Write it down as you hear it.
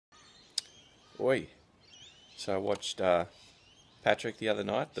Oi. So I watched Patrick the other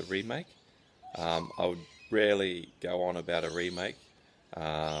night, the remake. I would rarely go on about a remake.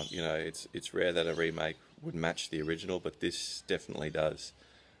 It's rare that a remake would match the original, but this definitely does.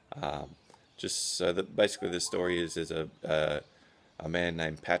 Um, just so that basically the story is there's a man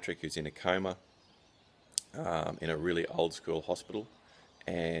named Patrick who's in a coma in a really old school hospital,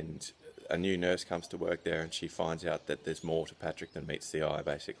 and a new nurse comes to work there, and she finds out that there's more to Patrick than meets the eye,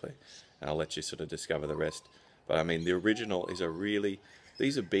 basically. And I'll let you sort of discover the rest. But I mean, the original is a really,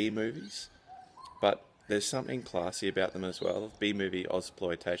 these are B movies, but there's something classy about them as well. B movie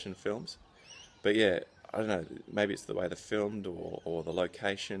Ozploitation films. But yeah, I don't know, maybe it's the way they're filmed or the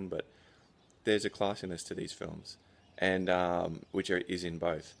location, but there's a classiness to these films, and is in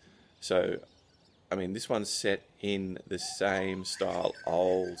both. So I mean, this one's set in the same style,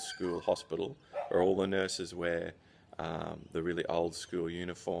 old school hospital, where all the nurses wear the really old school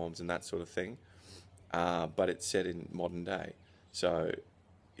uniforms and that sort of thing. But it's set in modern day, so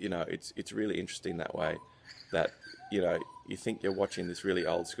it's really interesting that way. That you think you're watching this really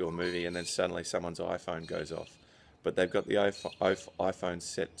old school movie, and then suddenly someone's iPhone goes off, but they've got the iPhone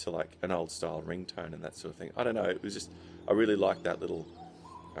set to like an old style ringtone and that sort of thing. I don't know. It was just I really liked that little.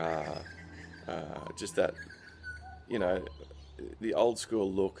 Uh, just that you know, the old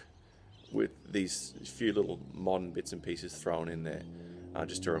school look with these few little modern bits and pieces thrown in there,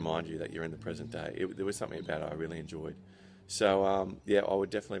 just to remind you that you're in the present day. There was something about it I really enjoyed. So yeah, I would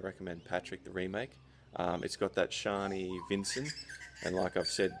definitely recommend Patrick the remake. It's got that Shani Vincent, and like I've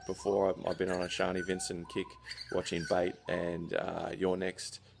said before, I've been on a Shani Vincent kick watching Bait, and You're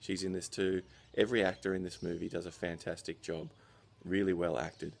Next. She's in this too. Every actor in this movie does a fantastic job, really well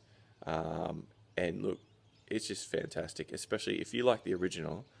acted. And look, it's just fantastic, especially if you like the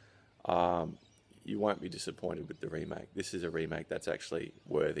original. Um, you won't be disappointed with the remake. This is a remake that's actually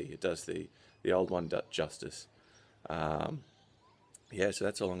worthy. It does the old one justice. Um, yeah, so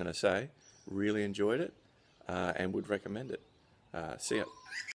that's all I'm going to say. Really enjoyed it and would recommend it. See ya.